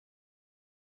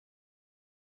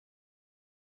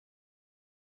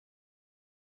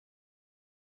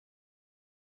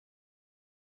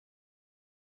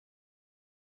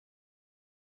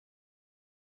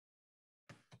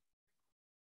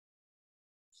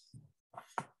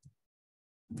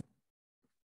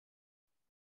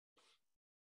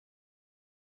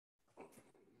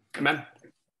Hey, man.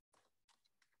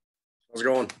 How's it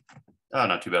going? Oh,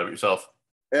 not too bad with yourself.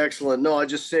 Excellent. No, I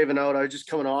just saving out. I was just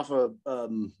coming off a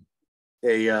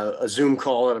Zoom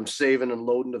call that I'm saving and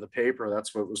loading to the paper.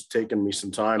 That's what was taking me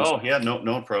some time. Oh, yeah, no I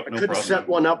couldn't problem. set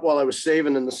one up while I was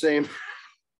saving in the same.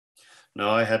 No,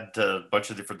 I had a bunch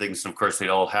of different things, and of course, they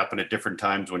all happen at different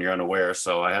times when you're unaware.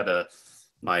 So I had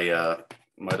my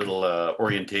little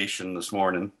orientation this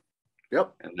morning.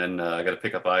 Yep. And then I got to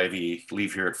pick up Ivy,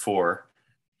 leave here at 4.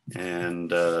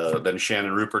 And then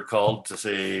Shannon Rupert called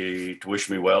to wish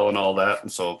me well and all that.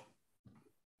 And so,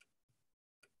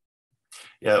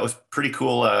 yeah, it was pretty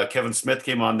cool. Kevin Smith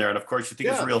came on there, and of course, you think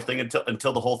it's a real thing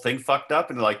until the whole thing fucked up,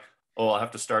 and you're like, oh, I'll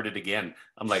have to start it again.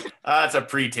 I'm like, it's a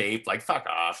pre-tape. Like, fuck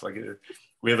off. Like,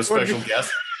 we have a special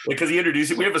guest because he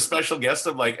introduced it. We have a special guest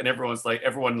of like, and everyone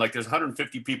like, there's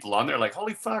 150 people on there, like,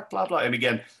 holy fuck, blah blah. And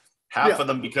again, half of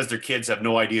them because their kids have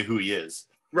no idea who he is.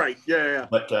 Right. Yeah.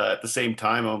 But at the same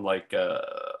time, I'm like,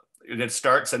 and it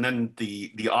starts, and then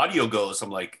the audio goes.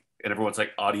 I'm like, and everyone's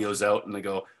like, audio's out, and they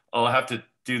go, oh, I have to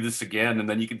do this again. And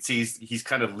then you can see he's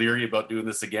kind of leery about doing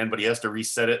this again, but he has to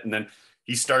reset it, and then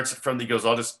he starts it from. He goes,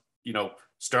 I'll just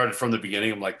start it from the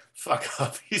beginning. I'm like, fuck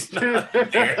up. He's not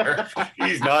there.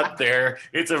 He's not there.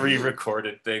 It's a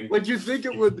re-recorded thing. Like you think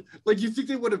it would, like you think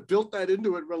they would have built that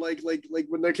into it, where like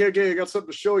when they can't I got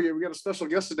something to show you. We got a special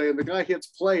guest today, and the guy hits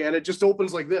play, and it just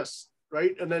opens like this,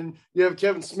 right? And then you have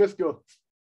Kevin Smith go,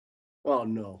 oh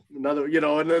no, another,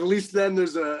 and at least then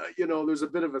there's a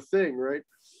bit of a thing, right?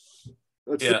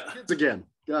 That's the kids again.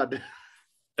 God. Yeah,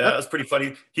 that was pretty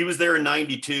funny. He was there in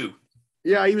 92.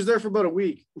 Yeah, he was there for about a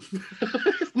week,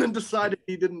 and then decided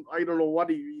he didn't. I don't know what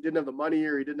he didn't have the money,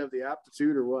 or he didn't have the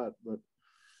aptitude, or what. But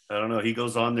I don't know. He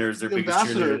goes on there as their biggest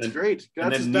ambassador. It's great.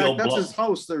 That's his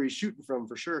house there. He's shooting from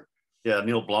for sure. Yeah,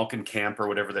 Neil Blomkamp or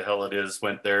whatever the hell it is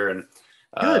went there, and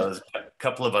a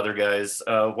couple of other guys.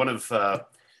 One of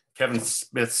Kevin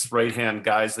Smith's right-hand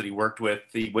guys that he worked with,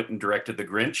 he went and directed The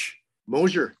Grinch.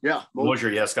 Mosier, yeah,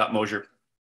 Scott Mosier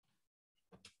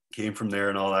came from there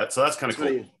and all that. So that's kind of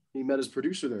cool. He met his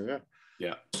producer there,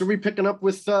 yeah. So we picking up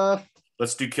with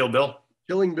let's do Kill Bill.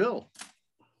 Killing Bill.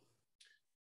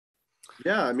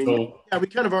 Yeah, I mean, we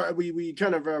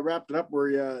kind of wrapped it up where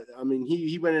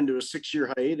he went into a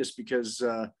 6-year hiatus because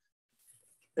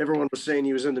everyone was saying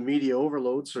he was into media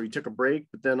overload, so he took a break.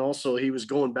 But then also he was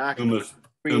going back. Who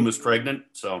was pregnant,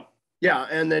 so yeah,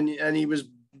 and he was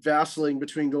vacillating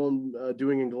between doing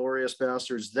Inglourious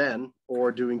Bastards then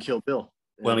or doing Kill Bill.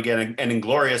 Well, again, and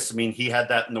Inglourious, I mean, he had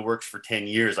that in the works for 10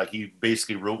 years. Like he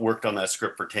basically worked on that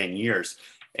script for 10 years.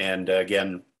 And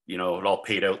again, it all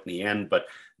paid out in the end. But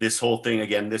this whole thing,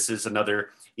 again, this is another,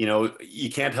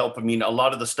 you can't help. I mean, a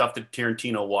lot of the stuff that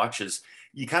Tarantino watches,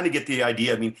 you kind of get the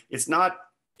idea. I mean, it's not,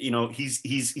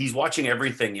 he's watching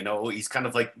everything, he's kind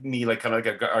of like me, like kind of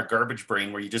like a garbage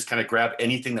brain where you just kind of grab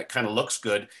anything that kind of looks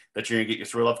good that you're gonna get your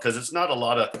thrill of, because it's not a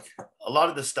lot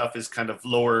of the stuff is kind of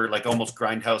lower, like almost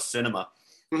grindhouse cinema.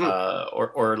 Mm-hmm.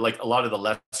 Or like a lot of the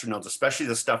lesser knowns, especially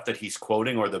the stuff that he's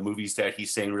quoting or the movies that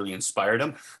he's saying really inspired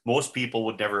him. Most people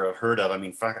would never have heard of. I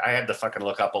mean, I had to fucking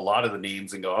look up a lot of the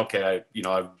names and go, okay,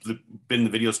 I've been in the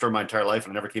video store my entire life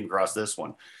and I never came across this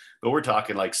one. But we're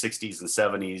talking like 60s and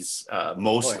 70s,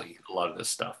 mostly a lot of this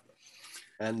stuff.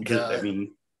 And because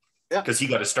because he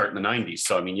got to start in the 90s.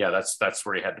 So I mean, yeah, that's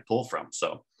where he had to pull from.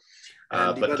 So,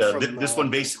 this one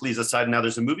basically is a side. Now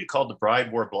there's a movie called The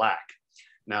Bride Wore Black.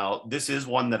 Now, this is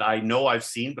one that I know I've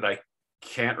seen, but I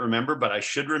can't remember, but I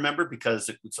should remember because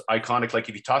it's iconic. Like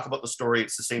if you talk about the story,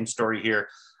 it's the same story here,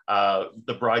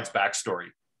 the bride's backstory.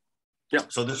 Yeah.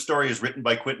 So this story is written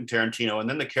by Quentin Tarantino, and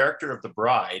then the character of the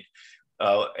bride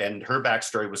and her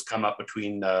backstory was come up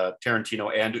between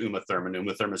Tarantino and Uma Thurman.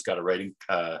 Uma Thurman's got a writing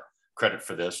credit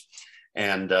for this.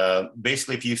 And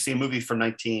basically, if you see a movie from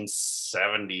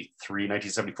 1973,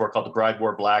 1974 called The Bride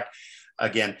Wore Black,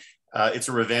 again, it's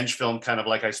a revenge film, kind of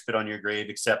like I Spit on Your Grave,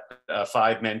 except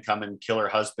 5 men come and kill her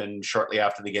husband shortly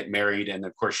after they get married. And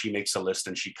of course, she makes a list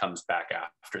and she comes back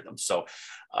after them. So,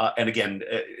 and again,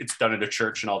 it's done at a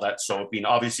church and all that. So, I mean,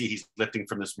 obviously, he's lifting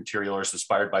from this material or is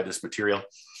inspired by this material,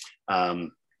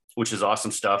 which is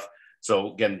awesome stuff.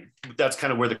 So, again, that's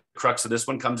kind of where the crux of this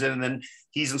one comes in. And then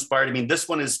he's inspired. I mean, this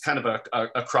one is kind of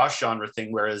a cross genre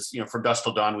thing, whereas, from Dusk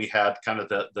Till Dawn, we had kind of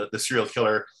the serial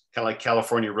killer, kind of like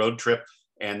California Road Trip.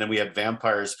 And then we had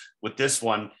vampires. With this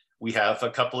one, we have a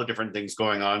couple of different things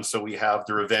going on. So we have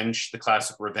the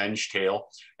classic revenge tale.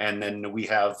 And then we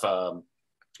have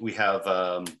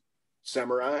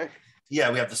samurai.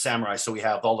 Yeah, we have the samurai. So we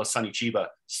have all the Sonny Chiba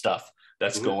stuff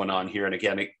that's going on here. And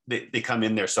again, they come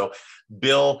in there. So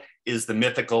Bill is the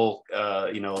mythical,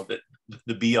 the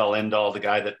be all end all, the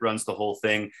guy that runs the whole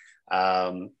thing.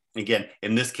 Again,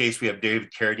 in this case, we have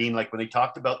David Carradine. Like when they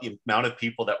talked about the amount of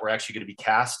people that were actually going to be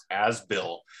cast as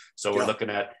Bill. So we're looking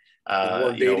at,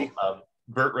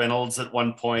 Burt Reynolds at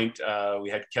one point. We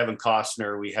had Kevin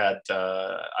Costner. We had,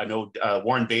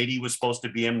 Warren Beatty was supposed to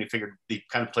be him. We figured he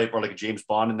kind of played more like a James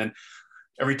Bond. And then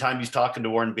every time he's talking to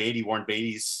Warren Beatty,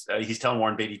 he's telling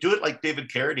Warren Beatty, do it like David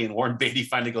Carradine. Warren Beatty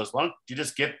finally goes, why don't you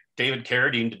just get David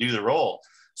Carradine to do the role?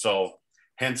 So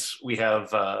hence we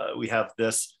have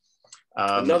this.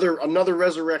 Another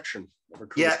resurrection.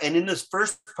 Yeah, and in this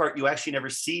first part, you actually never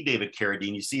see David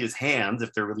Carradine. You see his hands,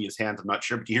 if they're really his hands, I'm not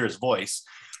sure, but you hear his voice.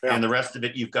 Yeah. And the rest of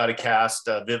it, you've got to cast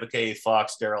Vivica A.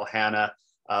 Fox, Daryl Hannah,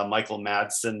 Michael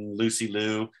Madsen, Lucy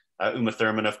Liu, Uma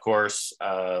Thurman, of course,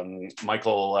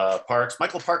 Michael Parks.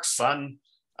 Michael Parks' son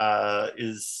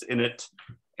is in it.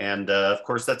 And of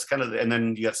course, that's kind of, and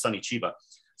then you got Sonny Chiba.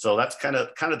 So that's kind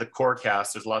of the core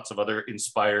cast. There's lots of other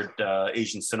inspired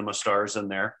Asian cinema stars in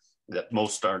there that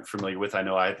most aren't familiar with. I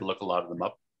know I had to look a lot of them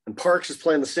up. And Parks is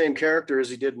playing the same character as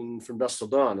he did in From Dusk Till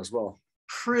Dawn as well.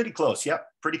 Pretty close. Yep,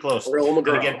 pretty close. And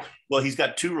again, well, he's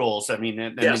got two roles. I mean,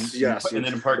 and then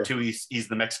in part two, he's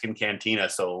the Mexican cantina.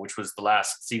 So, which was the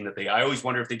last scene that I always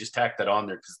wonder if they just tacked that on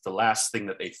there because it's the last thing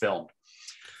that they filmed.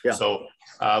 Yeah. So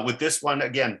with this one,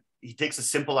 again, he takes a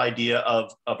simple idea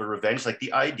of a revenge. Like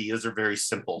the ideas are very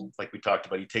simple. Like we talked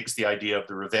about, he takes the idea of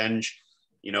the revenge,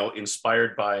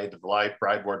 inspired by the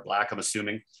Bride Wore Black, I'm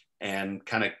assuming, and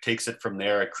kind of takes it from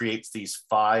there. It creates these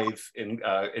 5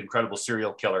 incredible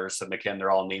serial killers. And again,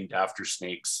 they're all named after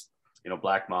snakes,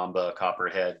 Black Mamba,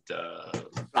 Copperhead,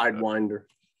 Sidewinder.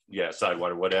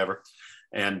 Sidewinder, whatever.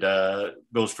 And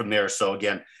goes from there. So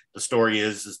again, the story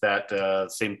is that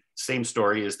same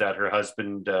story is that her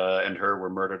husband and her were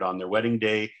murdered on their wedding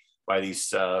day by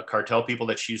these cartel people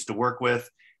that she used to work with.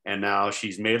 And now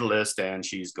she's made a list and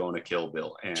she's going to kill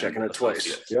Bill. And checking it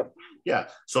twice. Yep. Yeah.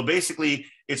 So basically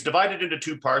it's divided into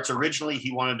 2 parts. Originally,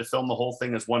 he wanted to film the whole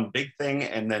thing as one big thing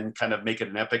and then kind of make it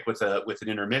an epic with an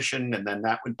intermission. And then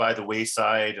that went by the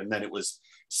wayside. And then it was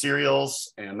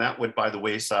serials and that went by the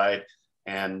wayside.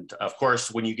 And of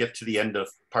course, when you get to the end of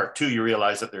part 2, you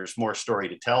realize that there's more story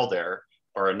to tell there,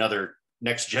 or another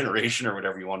next generation or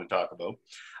whatever you want to talk about.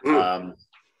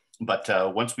 But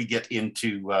once we get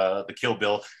into the Kill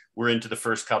Bill, we're into the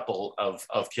first couple of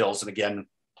kills. And again,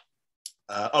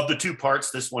 of the 2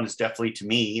 parts, this one is definitely, to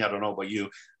me, I don't know about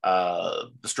you, the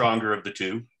stronger of the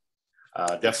 2.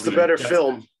 Definitely it's the better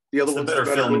film. The other one's the better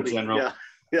film movie. In general.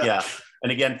 Yeah.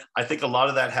 And again, I think a lot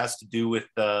of that has to do with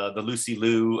the Lucy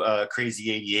Liu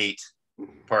Crazy 88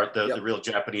 part, the real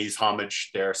Japanese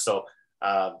homage there. So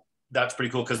that's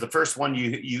pretty cool because the first one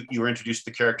you were introduced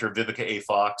to the character of Vivica A.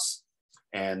 Fox.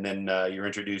 And then you're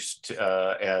introduced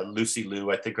to Lucy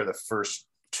Liu, I think, are the first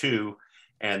 2.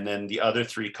 And then the other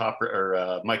 3,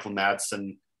 Michael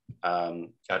Madsen,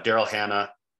 Daryl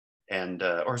Hannah, and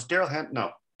or is Daryl Hannah?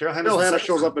 No, Daryl Hannah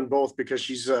shows up in both because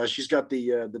she's got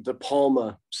the De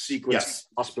Palma sequence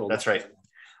hospital. That's right.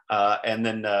 And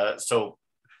then so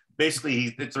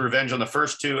basically it's a revenge on the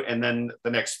first 2, and then the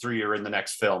next 3 are in the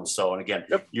next film. So, and again,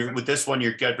 with this one,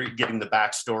 you're getting the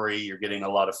backstory, you're getting a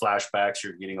lot of flashbacks,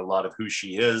 you're getting a lot of who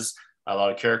she is, a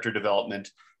lot of character development.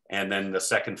 And then the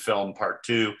second film, part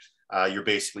 2, you're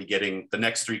basically getting the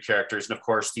next 3 characters. And of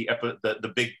course,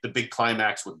 the big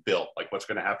climax with Bill, like what's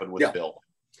going to happen with Bill.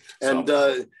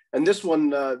 And this one,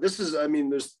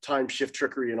 there's time shift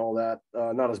trickery and all that.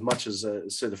 Not as much as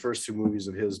say the first 2 movies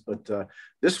of his, but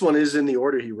this one is in the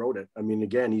order he wrote it. I mean,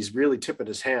 again, he's really tipping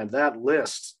his hand. That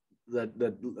list that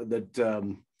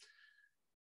the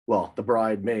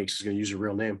bride makes, is going to use her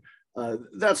real name.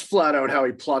 That's flat out how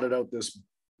he plotted out this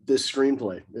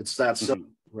screenplay. It's that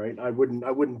simple, right? I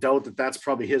wouldn't doubt that that's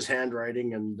probably his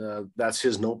handwriting and that's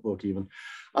his notebook even.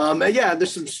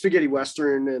 There's some spaghetti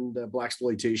western and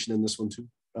blaxploitation in this one too.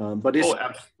 But it's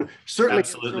certainly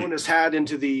throwing his hat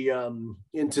into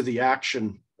the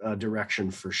action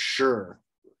direction for sure.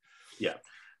 Yeah,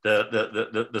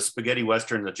 the spaghetti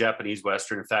western, the Japanese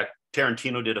western. In fact,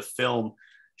 Tarantino did a film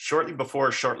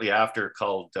shortly after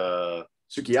called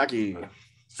Sukiyaki.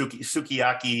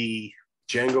 Sukiyaki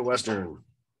Django Western.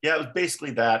 Yeah, it was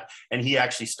basically that, and he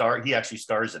actually stars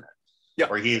in it. Yeah,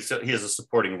 or he has a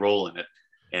supporting role in it.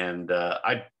 And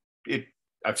I've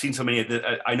seen so many.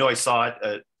 I know I saw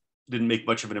it. Didn't make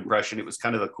much of an impression. It was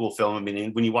kind of a cool film. I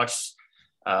mean, when you watch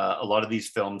a lot of these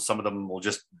films, some of them will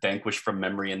just vanquish from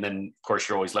memory, and then of course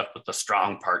you're always left with the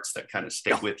strong parts that kind of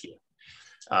stick with you.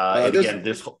 And again,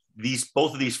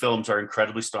 both of these films are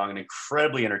incredibly strong and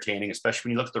incredibly entertaining, especially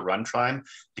when you look at the runtime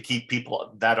to keep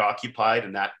people that occupied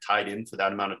and that tied in for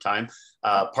that amount of time.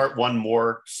 Part 1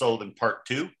 more so than part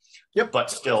 2. Yep.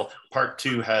 But still, part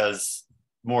 2 has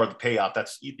more of the payoff.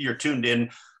 That's, you're tuned in.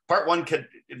 Part one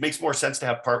it makes more sense to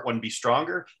have part one be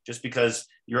stronger, just because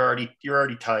you're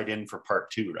already tied in for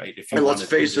part two, right? If you and let's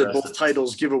face it, both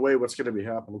titles give away what's going to be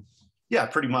happening. Yeah,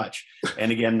 pretty much. And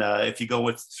again, if you go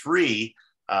with 3,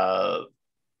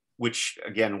 which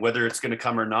again, whether it's going to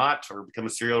come or not, or become a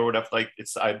serial or whatever, like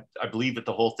I believe that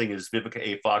the whole thing is Vivica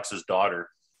A. Fox's daughter.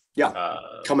 Yeah,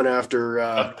 coming after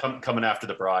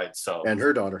the bride. So and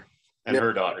her daughter. And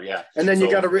her daughter, yeah. And then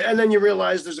and then you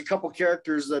realize there's a couple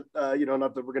characters that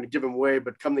not that we're going to give them away,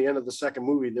 but come the end of the second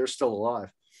movie, they're still alive.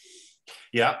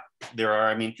 Yeah, there are.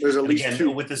 I mean, there's at least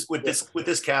 2 with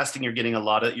this casting. You're getting a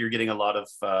lot of again,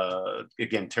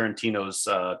 Tarantino's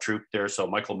troupe there. So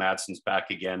Michael Madsen's back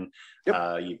again.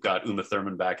 Yep. You've got Uma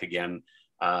Thurman back again.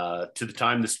 To the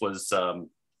time this was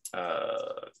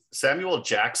Samuel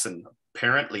Jackson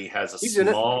apparently has a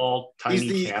small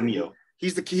tiny cameo.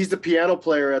 He's the piano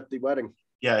player at the wedding.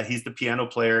 Yeah, he's the piano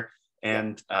player,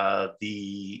 and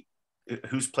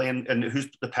who's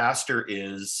the pastor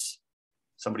is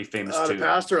somebody famous too. The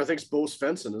pastor, I think, is Bo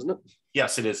Svensson, isn't it?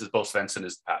 Yes, it is. Bo Svensson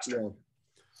is the pastor. Yeah.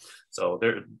 So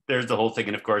there's the whole thing,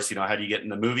 and of course, how do you get in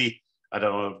the movie? I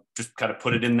don't know, just kind of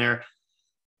put it in there.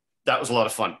 That was a lot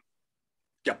of fun.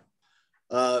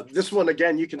 This one,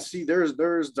 again, you can see there's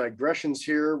digressions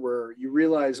here where you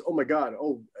realize, oh my God,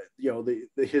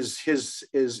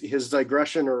 his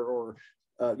digression or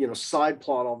side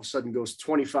plot all of a sudden goes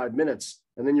 25 minutes.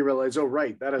 And then you realize, oh,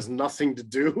 right, that has nothing to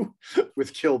do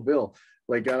with Kill Bill.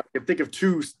 Like I can think of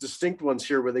 2 distinct ones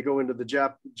here where they go into the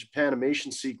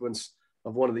Japanimation sequence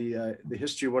of one of the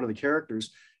history of one of the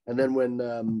characters. And then when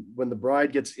the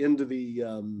bride gets into the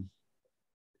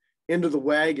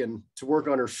wagon to work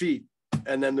on her feet,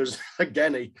 and then there's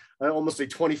again almost a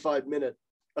 25-minute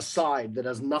aside that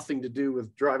has nothing to do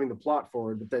with driving the plot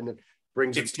forward, but then it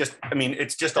brings it's just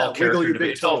all character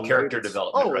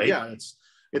development, right? Yeah,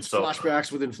 it's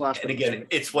flashbacks within flashbacks. And again,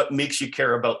 it's what makes you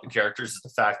care about the characters is the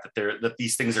fact that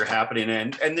these things are happening,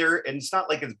 and it's not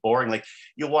like it's boring. Like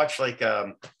you'll watch when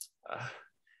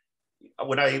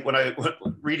I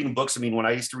reading books. I mean, when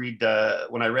I used to read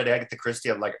when I read Agatha Christie,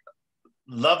 I'm like,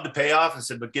 love the payoff. I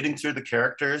said, but getting through the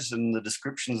characters and the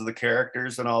descriptions of the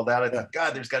characters and all that, I thought,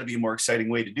 God, there's got to be a more exciting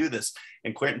way to do this.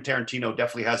 And Quentin Tarantino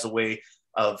definitely has a way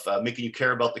of making you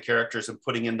care about the characters and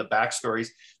putting in the backstories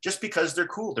just because they're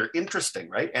cool, they're interesting,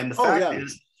 right? And the fact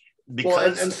is,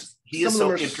 because he is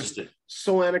so interested,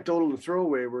 so anecdotal and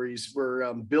throwaway,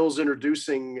 where Bill's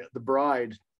introducing the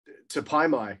bride to Pai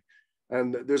Mai.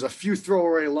 And there's a few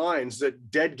throwaway lines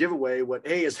that dead giveaway what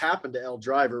has happened to Elle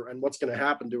Driver and what's going to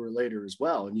happen to her later as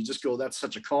well. And you just go, that's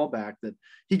such a callback that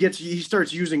he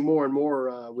starts using more and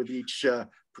more with each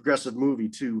progressive movie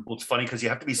too. Well, it's funny because you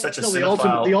have to be such a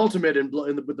cinephile. The ultimate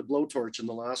with the blowtorch in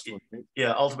the last one. Right?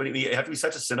 Yeah, ultimately you have to be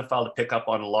such a cinephile to pick up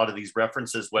on a lot of these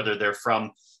references, whether they're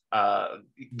from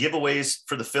giveaways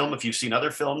for the film if you've seen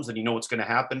other films and you know what's going to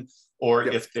happen, or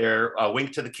if they're a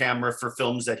wink to the camera for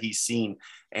films that he's seen.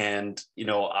 And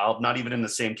I'm not even in the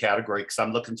same category because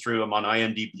I'm looking through, I'm on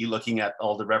IMDb looking at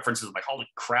all the references. I'm like, holy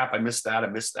crap, I missed that,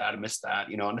 and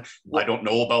and I don't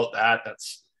know about that.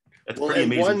 That's pretty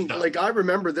amazing stuff. Like I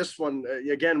remember this one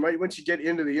again, right? Once you get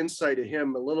into the insight of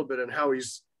him a little bit and how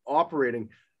he's operating,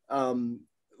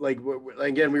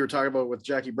 again, we were talking about with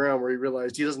Jackie Brown, where he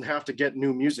realized he doesn't have to get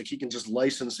new music. He can just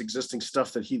license existing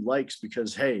stuff that he likes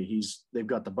because, hey, they've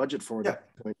got the budget for it at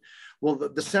that point. Well, the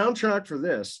soundtrack for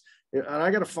this, and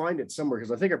I got to find it somewhere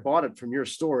because I think I bought it from your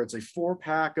store. It's a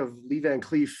 4-pack of Lee Van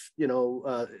Cleef,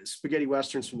 spaghetti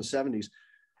westerns from the 70s.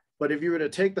 But if you were to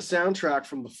take the soundtrack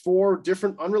from the 4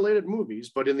 different unrelated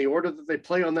movies, but in the order that they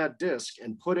play on that disc,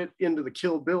 and put it into the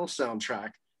Kill Bill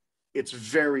soundtrack, it's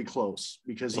very close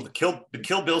because the Kill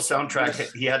Bill soundtrack.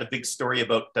 Yes. He had a big story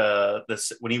about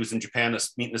this when he was in Japan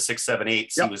meeting the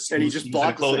 678s. Yep. He was in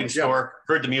a clothing store,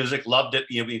 heard the music, loved it.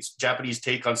 It's Japanese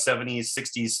take on 70s,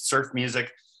 60s surf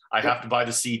music. I have to buy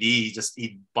the CD.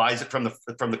 He buys it from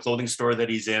the clothing store that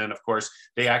he's in, and of course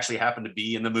they actually happen to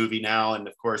be in the movie now. And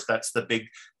of course that's that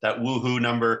woohoo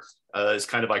number is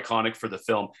kind of iconic for the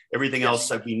film. Everything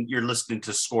else, I mean, you're listening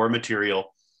to score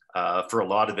material for a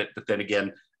lot of it, but then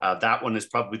again, that one is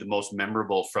probably the most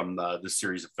memorable from this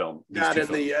series of film.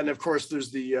 And of course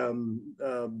there's the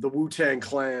Wu-Tang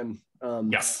Clan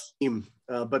theme.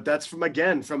 But that's from a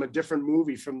different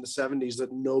movie from the 70s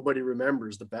that nobody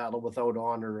remembers, The Battle Without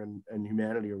Honor and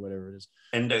Humanity, or whatever it is.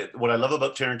 And what I love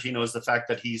about Tarantino is the fact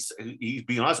that he's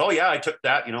being honest. Oh yeah, I took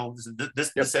that.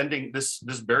 This ending, this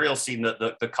burial scene,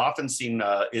 the coffin scene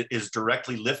is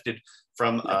directly lifted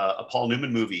from a Paul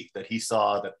Newman movie that he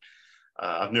saw that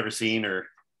I've never seen. Or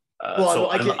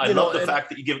I love the fact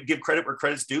that you give credit where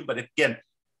credit's due. But again,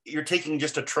 you're taking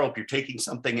just a trope, you're taking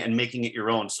something and making it your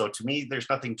own. So to me, there's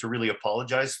nothing to really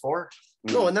apologize for.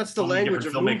 No, and that's the language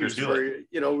of filmmakers movies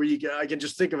where, I can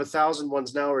just think of 1,000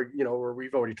 ones now, where, where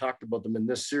we've already talked about them in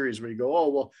this series, where you go, oh,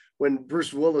 well, when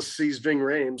Bruce Willis sees Ving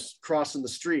Rhames crossing the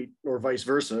street, or vice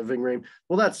versa, Ving Rhames,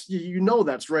 well, that's,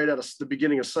 that's right at the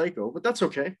beginning of Psycho, but that's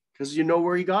okay, because you know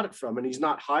where he got it from, and he's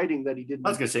not hiding that he didn't. I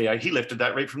was going to say, he lifted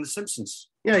that right from The Simpsons.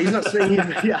 Yeah, he's not saying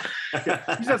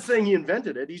he's not saying he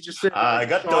invented it. He's just saying, I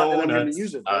got donuts. I'm going to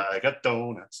use it. Right? I got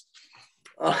donuts.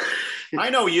 I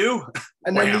know you.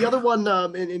 And then the other one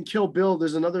in Kill Bill,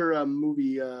 there's another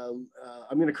movie. I'm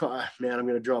going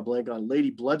to draw a blank on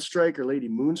Lady Bloodstrike or Lady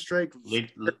Moonstrike.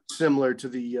 Similar to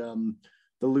the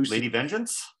Lucy. Lady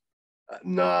Vengeance?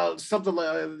 No, something like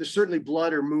there's certainly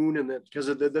blood or moon in it, because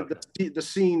the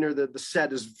scene or the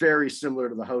set is very similar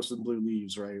to the House of Blue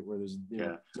Leaves, right? Where there's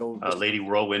Lady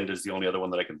Whirlwind is the only other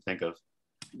one that I can think of.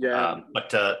 Yeah, but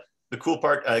the cool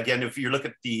part again, if you look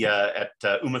at the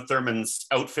Uma Thurman's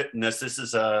outfit in this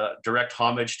is a direct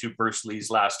homage to Bruce Lee's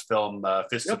last film,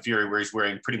 Fists of Fury, where he's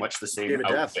wearing pretty much the same Game of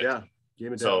outfit. Death, yeah.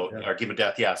 Game of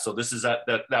Death, yeah. So this is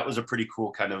that was a pretty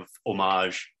cool kind of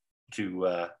homage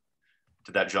to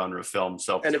that genre of film.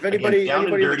 So, and if anybody in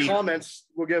the comments,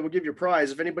 we'll give you a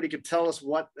prize. If anybody could tell us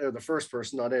what the first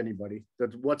person, not anybody,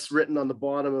 that what's written on the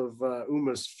bottom of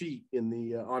Uma's feet in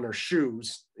the on her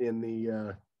shoes in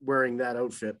the wearing that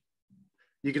outfit,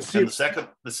 you can see. And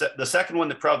the second one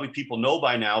that probably people know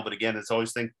by now, but again, it's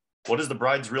always what is the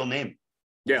bride's real name?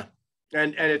 Yeah,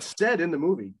 and it's said in the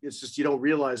movie. It's just you don't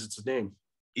realize it's a name.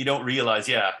 You don't realize,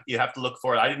 you have to look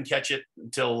for it. I didn't catch it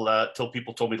until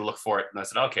people told me to look for it, and I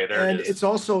said, okay, there it is. And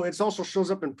it's also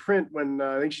shows up in print when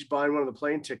I think she's buying one of the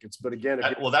plane tickets. But again,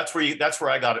 that's where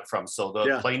I got it from. So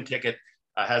the plane ticket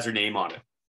has her name on it.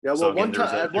 Yeah, well, so again,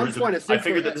 at one point, I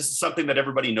figured that this is something that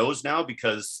everybody knows now,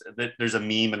 because there's a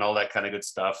meme and all that kind of good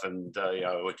stuff. And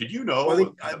did you know?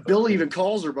 Well, I think Bill even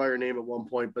calls her by her name at one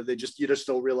point, but you just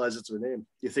don't realize it's her name.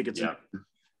 You think it's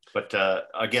But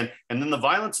again, and then the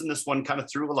violence in this one kind of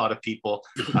threw a lot of people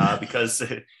because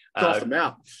off the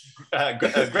map.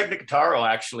 Greg Nicotero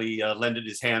actually lended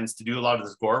his hands to do a lot of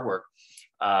this gore work.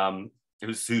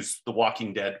 Who's the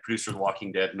Walking Dead, producer of The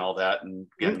Walking Dead and all that, and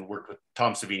again worked with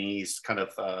Tom Savini. He's kind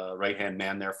of right-hand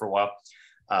man there for a while.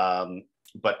 The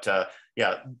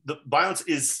violence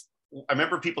is. I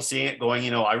remember people seeing it,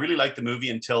 going, I really liked the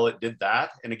movie until it did that.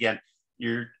 And again,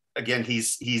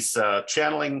 he's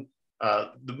channeling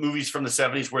the movies from the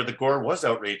 70s where the gore was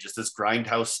outrageous, this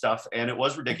grindhouse stuff, and it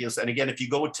was ridiculous. And again, if you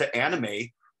go to anime,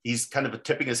 he's kind of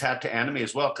tipping his hat to anime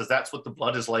as well, because that's what the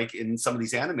blood is like in some of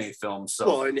these anime films. So,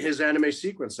 well, in his anime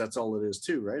sequence, that's all it is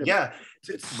too, right? Yeah,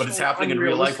 but it's happening in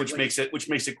real life, which makes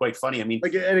it quite funny. I mean,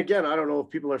 and again, I don't know if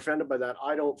people are offended by that.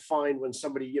 I don't find when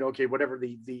somebody, whatever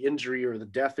the injury or the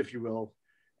death, if you will,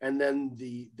 and then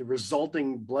the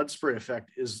resulting blood spray effect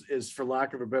is, for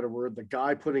lack of a better word, the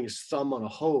guy putting his thumb on a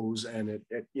hose, and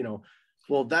it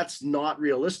well, that's not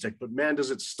realistic, but man,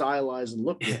 does it stylize and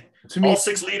look good. To me, all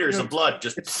 6 liters of blood,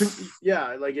 just it's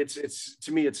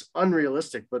to me, it's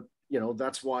unrealistic, but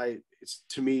that's why it's,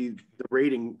 to me, the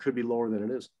rating could be lower than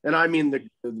it is. And I mean the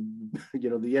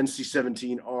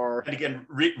NC-17R. And again,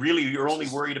 really, you're only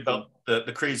worried about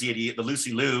the crazy idiot, the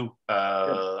Lucy Liu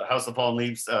House of Palm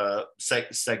Leaves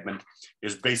segment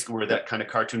is basically where that kind of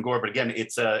cartoon gore. But again,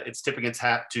 it's tipping its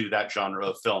hat to that genre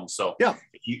of film. So yeah,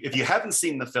 if you haven't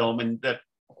seen the film, and that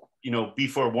be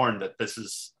forewarned that this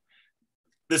is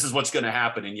what's going to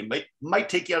happen, and you might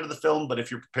take you out of the film, but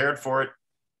if you're prepared for it,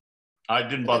 it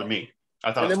didn't bother me.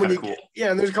 I thought it was kind of cool.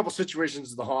 Yeah, and there's a couple situations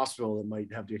in the hospital that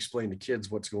might have to explain to kids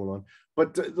what's going on.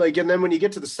 But and then when you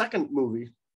get to the second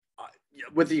movie,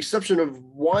 with the exception of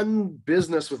one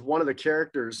business with one of the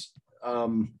characters,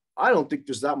 I don't think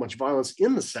there's that much violence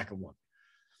in the second one.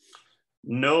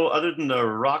 No, other than the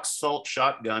rock salt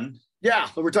shotgun. Yeah,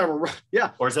 we're talking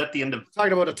about, Or is that the end of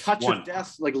talking about a touch of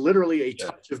death, like literally a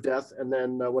touch of death, and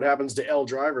then what happens to L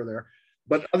Driver there.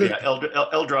 But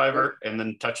L Driver, and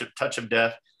then touch of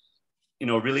death.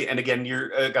 Really, and again,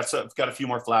 you're got a few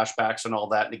more flashbacks and all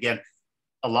that. And again,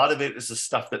 a lot of it is the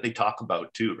stuff that they talk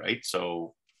about too, right?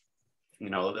 So,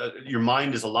 your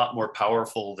mind is a lot more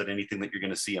powerful than anything that you're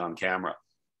going to see on camera.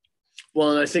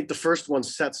 Well, and I think the first one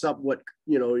sets up what,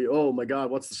 oh my God,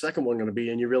 what's the second one going to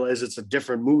be? And you realize it's a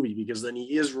different movie, because then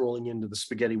he is rolling into the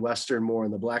spaghetti Western more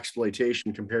and the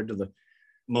blaxploitation compared to the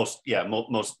most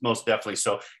definitely.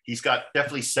 So he's got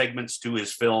definitely segments to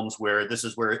his films where this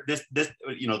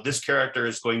this character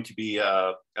is going to be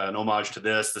an homage to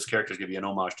this character is going to be an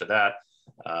homage to that.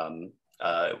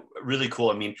 Really cool.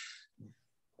 I mean,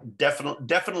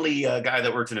 definitely a guy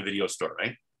that works in a video store,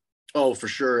 right? Oh, for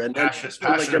sure. And passionate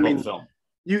about film.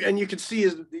 You can see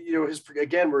his, his,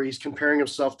 again, where he's comparing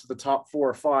himself to the top 4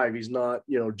 or 5. He's not,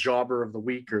 jobber of the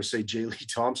week or say J. Lee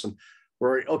Thompson,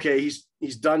 where, okay,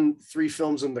 he's done 3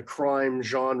 films in the crime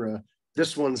genre.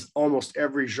 This one's almost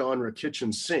every genre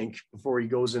kitchen sink before he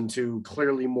goes into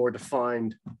clearly more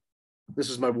defined. This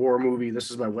is my war movie.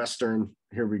 This is my Western.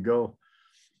 Here we go.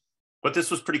 But this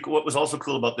was pretty cool. What was also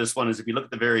cool about this one is if you look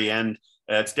at the very end,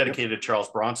 it's dedicated to Charles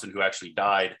Bronson, who actually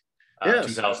died. Yes.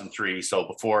 2003. So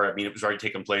before, I mean, it was already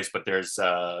taken place, but there's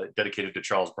dedicated to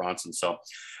Charles Bronson. So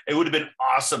it would have been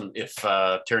awesome if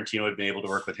Tarantino had been able to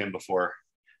work with him before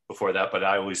that. But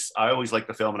I always like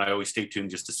the film, and I always stay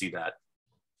tuned just to see that.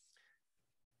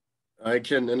 I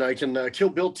can Kill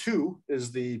Bill 2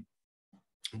 is the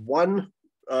one.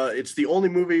 It's the only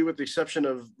movie, with the exception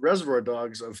of Reservoir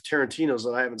Dogs, of Tarantino's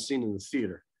that I haven't seen in the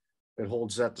theater. It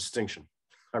holds that distinction.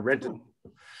 I rented.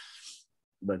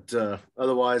 But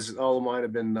otherwise, all of mine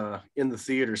have been in the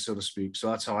theater, so to speak. So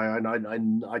that's how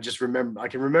I just remember. I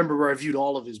can remember where I viewed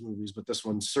all of his movies, but this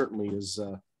one certainly is.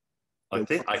 I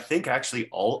think actually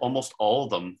almost all of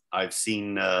them I've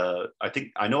seen. I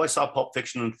know I saw Pulp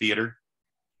Fiction in the theater.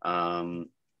 From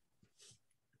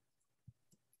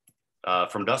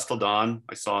Dusk Till Dawn,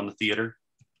 I saw in the theater.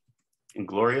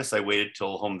 Inglorious, I waited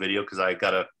till home video because I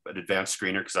got an advanced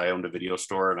screener because I owned a video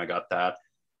store and I got that.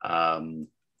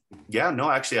 Yeah, no,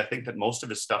 actually, I think that most of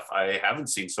his stuff I haven't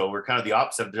seen. So we're kind of the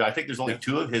opposite. I think there's only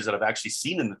 2 of his that I've actually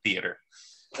seen in the theater.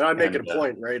 And I'm making a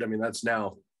point, right? I mean, that's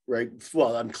now, right?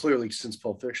 Well, I'm clearly since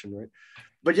Pulp Fiction, right?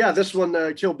 But yeah, this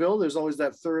one, Kill Bill, there's always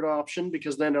that third option,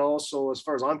 because then also, as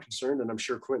far as I'm concerned, and I'm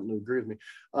sure Quentin will agree with me,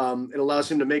 it allows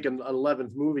him to make an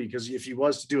 11th movie, because if he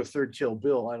was to do a third Kill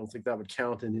Bill, I don't think that would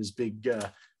count in his big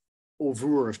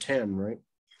oeuvre of 10, right?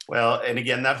 Well, and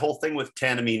again, that whole thing with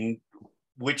 10, I mean,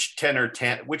 which 10 is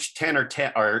 10?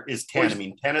 I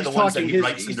mean, 10 are the ones that he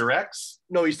writes and directs?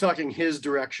 No, he's talking his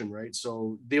direction, right?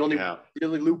 So the only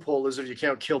loophole is if you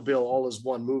count Kill Bill all as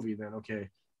one movie, then okay.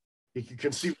 He could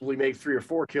conceivably make 3 or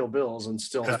 4 Kill Bills and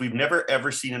still. Because we've never ever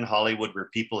seen in Hollywood where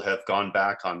people have gone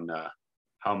back on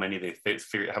how many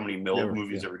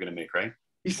movies they were going to make, right?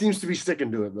 He seems to be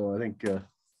sticking to it, though. I think.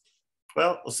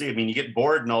 Well, we'll see. I mean, you get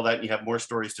bored and all that, and you have more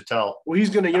stories to tell. Well, he's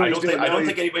going to. I don't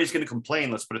think anybody's going to complain.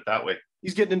 Let's put it that way.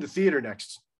 He's getting into theater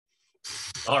next.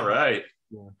 All right.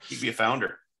 Yeah. He'd be a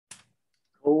founder.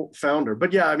 Co-founder,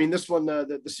 but yeah, I mean, this one,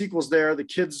 the sequel's there. The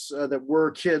kids that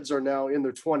were kids are now in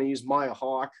their 20s. Maya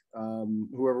Hawke,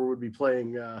 whoever would be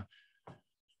playing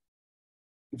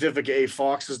Vivica A.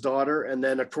 Fox's daughter, and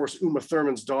then of course Uma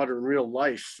Thurman's daughter in real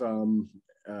life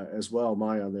as well.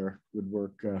 Maya there would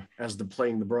work as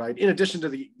playing the bride, in addition to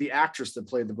the actress that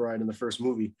played the bride in the first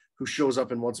movie, who shows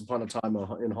up in Once Upon a Time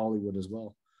in Hollywood as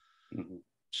well. Mm-hmm.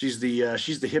 She's the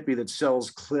hippie that sells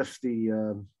Cliff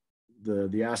the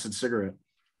acid cigarette.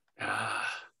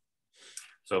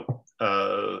 So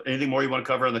anything more you want to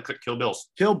cover on the Kill Bills?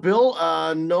 Kill Bill,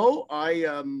 no.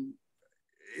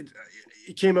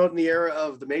 It came out in the era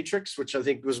of The Matrix, which I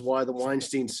think was why the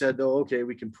Weinstein said, "Oh, okay,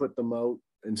 we can put them out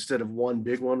instead of one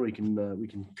big one. We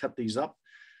can cut these up."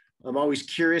 I'm always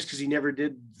curious because he never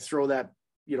did throw that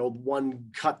one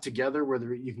cut together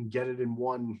where you can get it in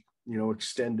one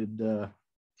extended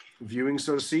viewing,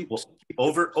 so to speak. Well,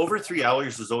 over 3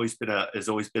 hours has always been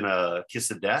a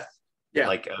kiss of death. Yeah,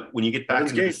 like when you get back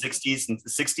into the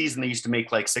 60s, and they used to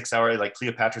make like 6 hour, like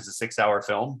Cleopatra's a 6 hour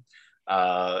film.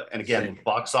 And again,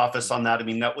 box office on that. I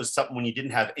mean, that was something when you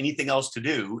didn't have anything else to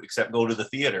do except go to the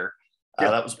theater.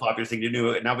 That was a popular thing to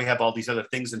do. And now we have all these other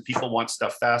things, and people want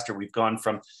stuff faster. We've gone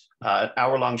from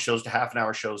hour-long shows to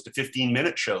half-an-hour shows to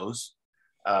 15-minute shows,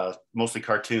 mostly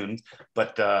cartoons.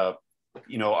 But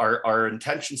our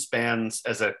attention spans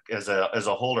as a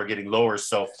whole are getting lower.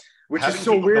 So, which is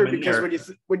so weird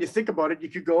because when you think about it, you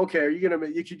could go, okay, you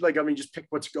could just pick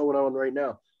what's going on right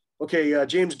now. Okay,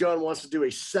 James Gunn wants to do a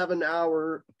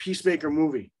 7-hour Peacemaker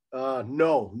movie.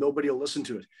 No, nobody will listen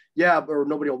to it. Yeah, or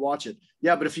nobody will watch it.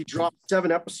 Yeah, but if he drops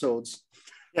 7 episodes,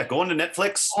 go into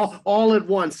Netflix all at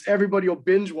once, everybody will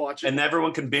binge watch it, and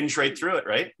everyone can binge right through it,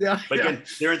 right? Yeah. But again,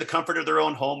 they're in the comfort of their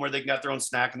own home, where they got their own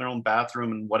snack in their own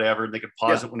bathroom and whatever, and they can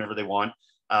pause it whenever they want.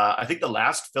 I think the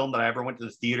last film that I ever went to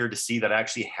the theater to see that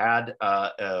actually had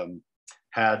a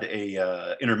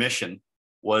intermission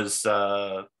was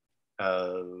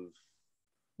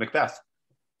Macbeth.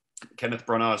 Kenneth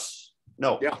Branagh's.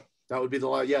 No. Yeah, that would be the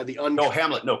uncut. No,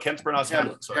 Hamlet. No, Kenneth Branagh's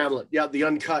Hamlet. Sorry. Hamlet. Yeah, the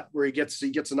uncut, where he gets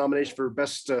a nomination for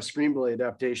best screenplay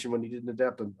adaptation when he didn't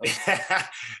adapt them.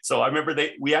 So I remember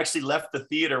we actually left the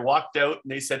theater, walked out,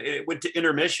 and they said it went to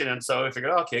intermission, and so I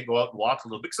figured, okay, go out and walk a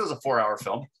little bit, because it was a 4-hour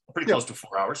film, pretty close to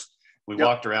 4 hours. We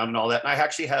walked around and all that, and I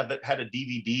actually had a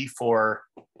DVD for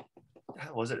the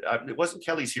hell was it? It wasn't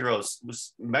Kelly's Heroes.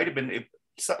 It might have been. It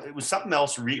was something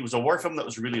else. It was a war film that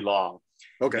was really long.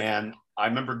 Okay. And I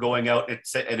remember going out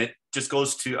and it just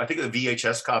goes to, I think, the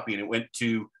VHS copy, and it went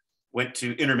to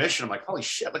intermission. I'm like, holy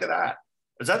shit, look at that.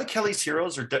 Is that the Kelly's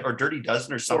Heroes or Dirty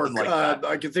Dozen or something like that?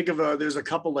 I can think of there's a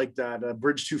couple like that.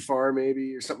 Bridge Too Far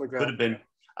maybe, or something like that. Could have been.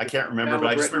 I can't remember, but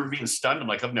I just remember being stunned. I'm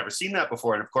like, I've never seen that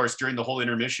before. And of course, during the whole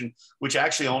intermission, which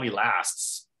actually only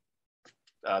lasts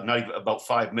not even about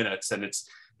 5 minutes, and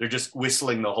they're just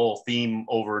whistling the whole theme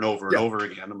over and over and over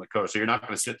again. I'm like, oh, so you're not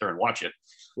going to sit there and watch it.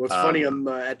 Well, it's funny. I'm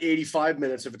at 85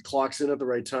 minutes. If it clocks in at the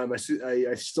right time, I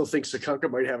still think Sakunka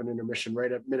might have an intermission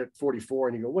right at minute 44.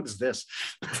 And you go, what is this?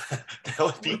 That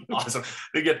would be awesome.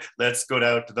 Again, let's go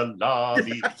down to the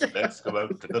lobby. Let's go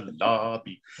out to the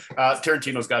lobby.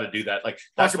 Tarantino's got to do that. Like,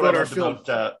 that's what I loved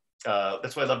about.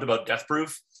 That's what I loved about Death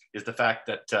Proof, is the fact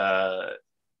that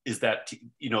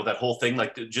that whole thing,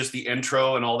 like just the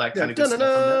intro and all that kind of good stuff.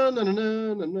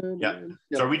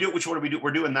 Yeah. So which one are we do?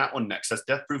 We're doing that one next. That's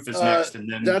Death Proof is next,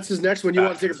 and then that's his next one. You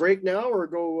want to take a break now or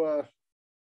go?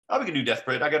 We can do Death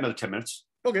Proof. I got another 10 minutes.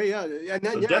 Okay, yeah.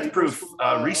 So Death Proof.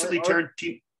 Recently,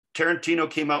 Tarantino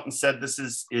came out and said this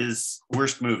is his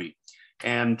worst movie,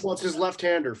 and it's his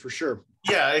left-hander for sure.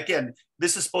 Yeah. Again,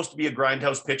 this is supposed to be a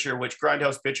grindhouse picture, which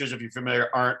grindhouse pictures, if you're familiar,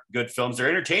 aren't good films. They're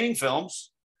entertaining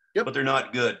films. Yep. But they're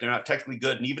not good. They're not technically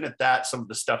good. And even at that, some of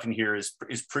the stuff in here is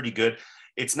pretty good.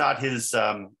 It's not his,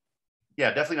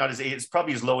 definitely not his, it's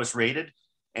probably his lowest rated.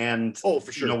 And, for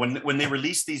sure. You know, when they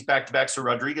released these back-to-back, so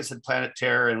Rodriguez had Planet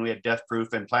Terror and we had Death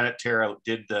Proof, and Planet Terror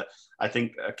outdid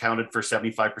accounted for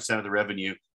 75% of the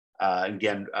revenue.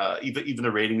 Again, even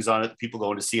the ratings on it, people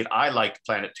going to see it. I like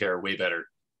Planet Terror way better.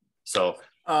 So,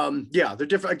 they're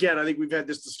different. Again, I think we've had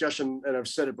this discussion, and I've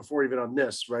said it before, even on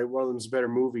this, right? One of them is a better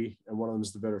movie, and one of them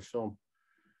is the better film.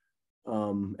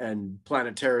 And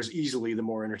Planet Terror is easily the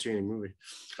more entertaining movie.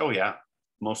 Oh yeah,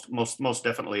 most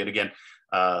definitely. And again,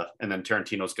 and then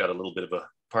Tarantino's got a little bit of a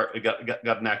part,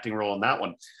 got an acting role in that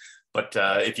one. But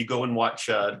if you go and watch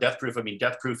Death Proof, I mean,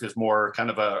 Death Proof is more kind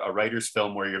of a writer's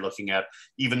film where you're looking at,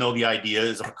 even though the idea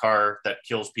is of a car that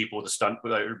kills people with a stunt,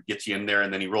 gets you in there,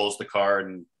 and then he rolls the car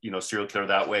and, serial killer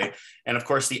that way. And of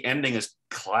course, the ending is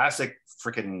classic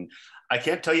freaking, I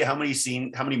can't tell you how many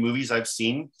movies I've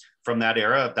seen from that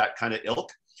era of that kind of ilk,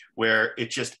 where it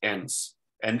just ends.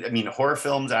 And I mean, horror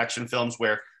films, action films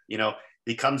where,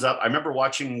 he comes up. I remember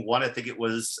watching one, I think it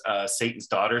was Satan's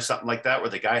Daughter, something like that, where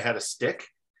the guy had a stick.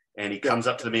 And he comes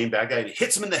up to the main bad guy and he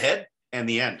hits him in the head, and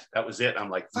the end. That was it. I'm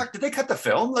like, fuck, did they cut the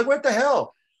film? Like, what the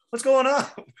hell? What's going on?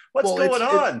 What's going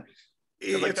on?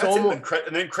 Like, that's almost... it.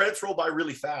 And then credits roll by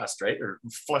really fast, right? Or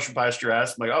flushing past your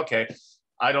ass. I'm like, okay,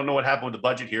 I don't know what happened with the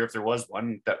budget here, if there was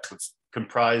one that was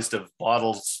comprised of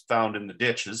bottles found in the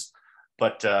ditches.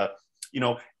 But,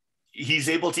 he's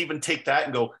able to even take that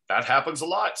and go, that happens a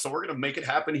lot, so we're going to make it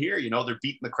happen here. They're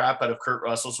beating the crap out of Kurt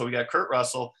Russell. So we got Kurt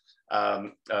Russell.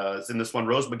 Is in this one.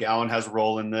 Rose McGowan has a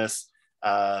role in this.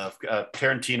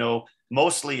 Tarantino,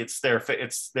 mostly it's their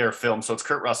film, so it's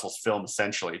Kurt Russell's film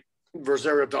essentially.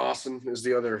 Rosario Dawson is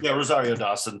the other. Yeah, Rosario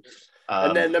Dawson.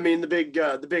 And then the big.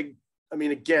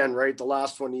 Again, right? The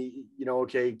last one,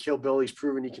 Kill Bill. He's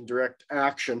proven he can direct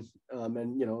action.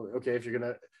 If you're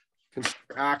gonna consider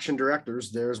action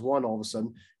directors, there's one all of a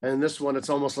sudden. And in this one, it's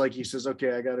almost like he says,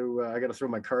 okay, I got to throw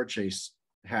my car chase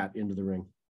hat into the ring,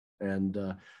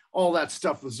 and all that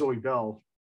stuff with Zoe Bell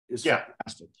is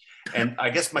fantastic. And I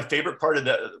guess my favorite part of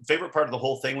the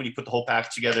whole thing, when you put the whole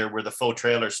package together, were the faux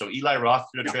trailers. So Eli Roth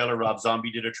did a trailer, Rob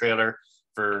Zombie did a trailer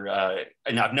for,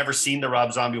 and I've never seen the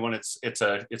Rob Zombie one. It's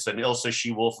an Ilsa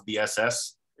She-Wolf of the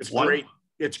SS. It's great.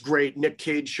 It's great. Nick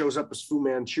Cage shows up as Fu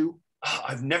Manchu. Oh,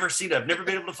 I've never seen it. I've never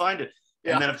been able to find it.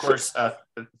 Yeah. And then of course,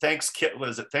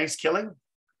 Thanksgiving?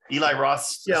 Eli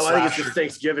Roth's. Yeah, I think it's just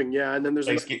Thanksgiving. Yeah, and then there's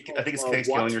I think it's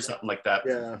Thanksgiving or something like that.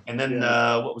 Yeah. And then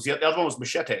what was the other one? Was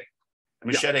Machete.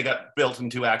 And Machete got built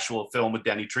into actual film with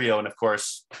Danny Trejo, and of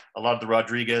course, a lot of the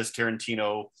Rodriguez,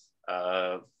 Tarantino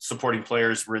supporting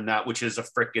players were in that, which is a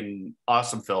freaking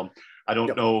awesome film. I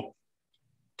don't know.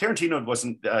 Tarantino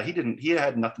wasn't. He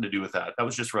had nothing to do with that. That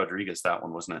was just Rodriguez. That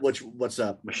one, wasn't it? What's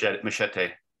up?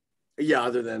 Machete. Yeah,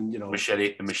 other than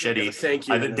Machete. Thank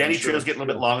you. Danny Trejo's getting a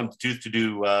little bit long in the tooth to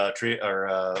do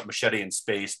Machete in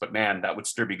space, but man, that would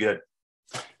still be good.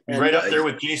 And right up there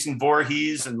with Jason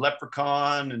Voorhees and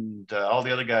Leprechaun and all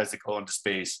the other guys that go into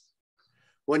space.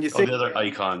 When you think all the other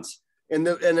icons, and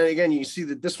then again, you see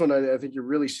that this one, I think you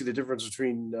really see the difference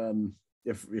between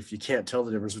if you can't tell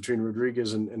the difference between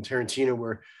Rodriguez and Tarantino,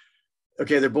 where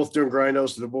okay, they're both doing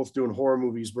grindhouse, they're both doing horror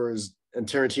movies, and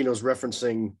Tarantino's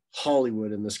referencing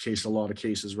Hollywood in this case, a lot of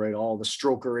cases, right? All the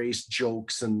stroker ace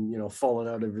jokes and, falling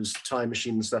out of his time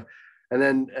machine and stuff. And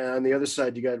then on the other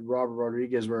side, you got Robert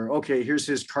Rodriguez, where, okay, here's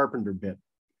his Carpenter bit.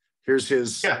 Here's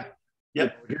his. Yeah.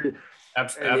 Yep.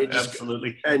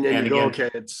 Absolutely. And you go, okay,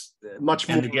 it's much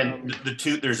more. And again, the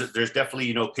two, there's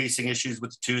definitely, pacing issues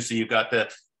with the two. So you've got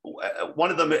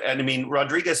one of them, and I mean,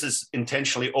 Rodriguez is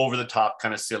intentionally over the top,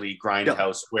 kind of silly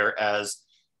grindhouse, whereas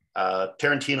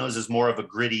Tarantino's is more of a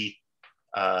gritty,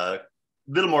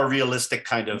 little more realistic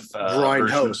kind of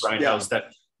grindhouse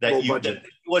that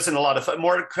wasn't a lot of fun,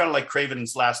 more kind of like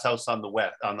Craven's Last House on the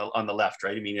left,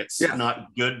 right? I mean, it's not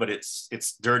good, but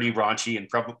it's dirty, raunchy, and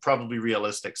probably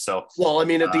realistic. So, well, I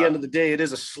mean, at the end of the day, it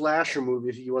is a slasher movie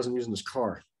if he wasn't using his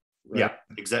car. Right?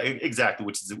 Yeah, exactly,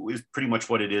 which is pretty much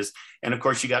what it is. And of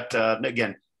course, you got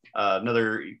you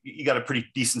got a pretty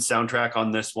decent soundtrack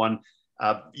on this one.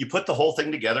 You put the whole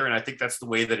thing together, and I think that's the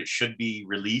way that it should be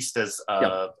released, as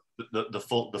the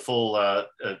full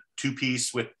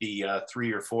two-piece with the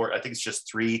 3 or 4. I think it's just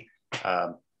 3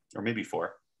 or maybe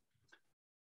 4.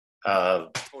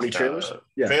 Trailers.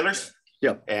 Trailers.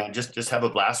 Yeah, and just have a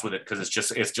blast with it, because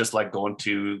it's just like going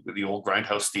to the old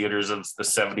grindhouse theaters of the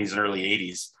 70s and early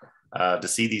 80s to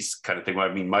see these kind of things.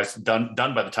 I mean, done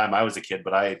by the time I was a kid,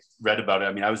 but I read about it.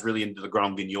 I mean, I was really into the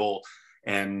Grand Guignol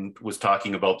and was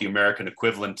talking about the American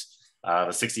equivalent, the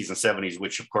 60s and 70s,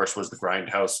 which of course was the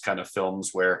grindhouse kind of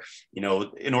films, where, in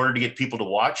order to get people to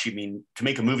watch, to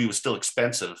make a movie was still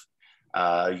expensive.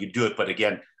 You do it, but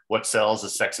again, what sells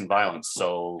is sex and violence.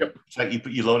 So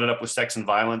you load it up with sex and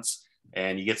violence,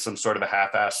 and you get some sort of a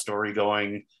half-assed story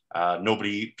going.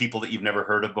 People that you've never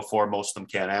heard of before, most of them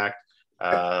can't act.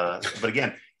 But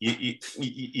again, you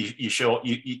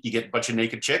get a bunch of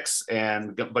naked chicks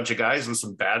and a bunch of guys and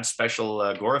some bad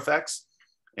special gore effects,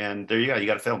 and there you go. You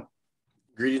got a film.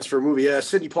 Ingredients for a movie. Yeah,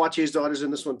 Sidney Poitier's daughter's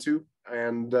in this one too,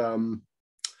 and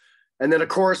then of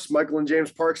course Michael and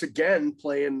James Parks again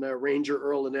playing Ranger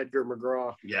Earl and Edgar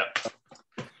McGraw. Yeah.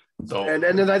 So and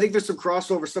then I think there's some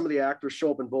crossover. Some of the actors show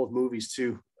up in both movies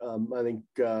too. I think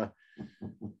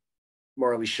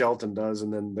Marley Shelton does,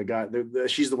 and then the guy,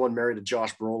 she's the one married to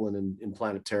Josh Brolin in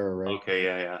Planet Terror, right? Okay,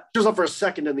 yeah. Shows up for a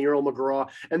second in the Earl McGraw,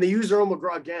 and they use Earl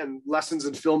McGraw again. Lessons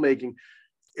in filmmaking.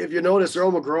 If you notice,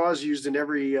 Earl McGraw is used in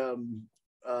every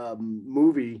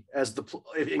movie as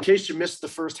in case you missed the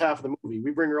first half of the movie.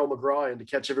 We bring Earl McGraw in to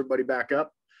catch everybody back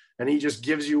up, and he just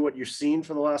gives you what you've seen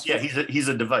for the last. Yeah, he's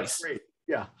a device. Great.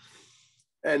 Yeah.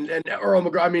 And Earl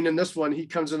McGraw, I mean, in this one, he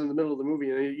comes in the middle of the movie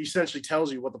and he essentially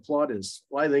tells you what the plot is.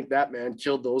 Well, I think that man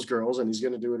killed those girls and he's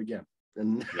going to do it again.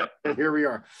 And, and here we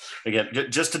are. Again,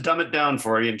 just to dumb it down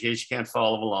for you in case you can't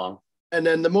follow along. And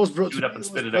then the most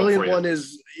brilliant one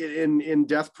is in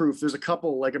Death Proof. There's a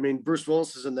couple, Bruce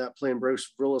Willis is in that, playing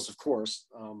Bruce Willis, of course,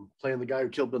 playing the guy who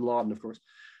killed Bin Laden, of course.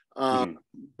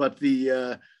 But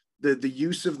the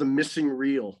use of the missing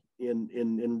reel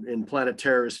in Planet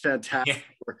Terror is fantastic.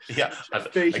 Yeah.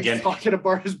 Again, talking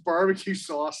about his barbecue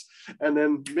sauce and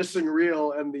then missing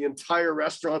reel, and the entire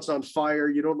restaurant's on fire.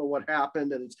 You don't know what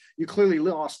happened, and you clearly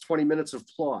lost 20 minutes of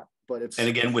plot. But it's, and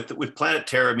again, with Planet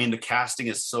Terror, I mean, the casting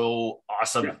is so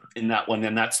awesome in that one,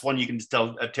 and that's one you can just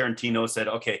tell. Tarantino said,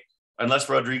 okay, unless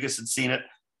Rodriguez had seen it,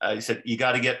 he said, you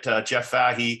got to get Jeff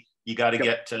Fahey, you got to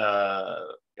get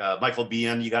Michael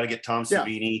Biehn, you got to get Tom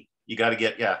Savini, you got to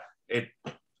get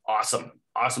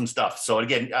awesome stuff. So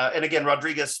again,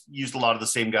 Rodriguez used a lot of the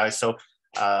same guys. So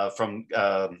from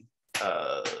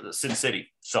Sin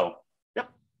City. So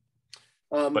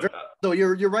so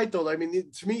you're right though. I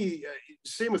mean, to me,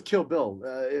 same with Kill Bill.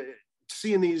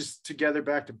 Seeing these together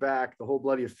back to back, The Whole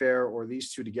Bloody Affair or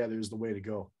these two together is the way to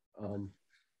go. And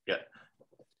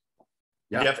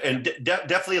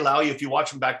definitely allow you, if you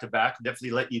watch them back to back,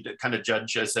 definitely let you kind of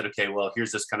judge. I said, okay, well,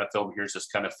 here's this kind of film, here's this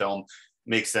kind of film,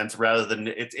 makes sense, rather than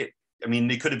I mean,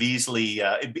 they could have easily,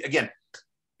 again,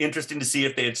 interesting to see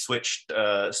if they had switched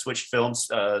films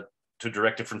to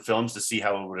direct different films to see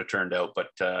how it would have turned out. But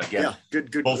again,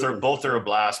 good. Both are a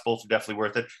blast. Both are definitely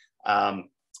worth it.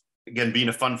 Again, being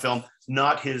a fun film,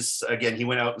 not his. Again, he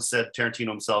went out and said, Tarantino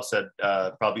himself said,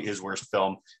 probably his worst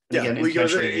film. And he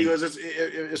goes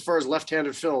as far as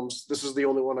left-handed films, this is the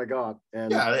only one I got.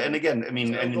 And and again, I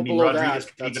mean,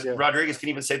 Rodriguez can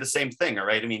even say the same thing. All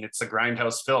right, I mean, it's a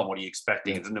grindhouse film. What are you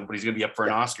expecting? And nobody's going to be up for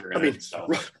an Oscar.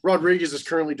 Rodriguez is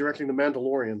currently directing The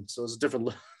Mandalorian, so it's a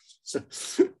different.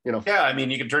 Yeah, I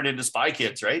mean, you can turn it into Spy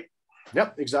Kids, right?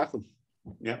 Yep, exactly.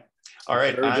 Yeah. All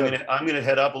right, I'm gonna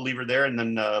head up. We'll leave her there, and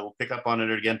then we'll pick up on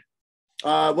it again.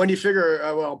 When do you figure?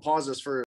 I'll pause this for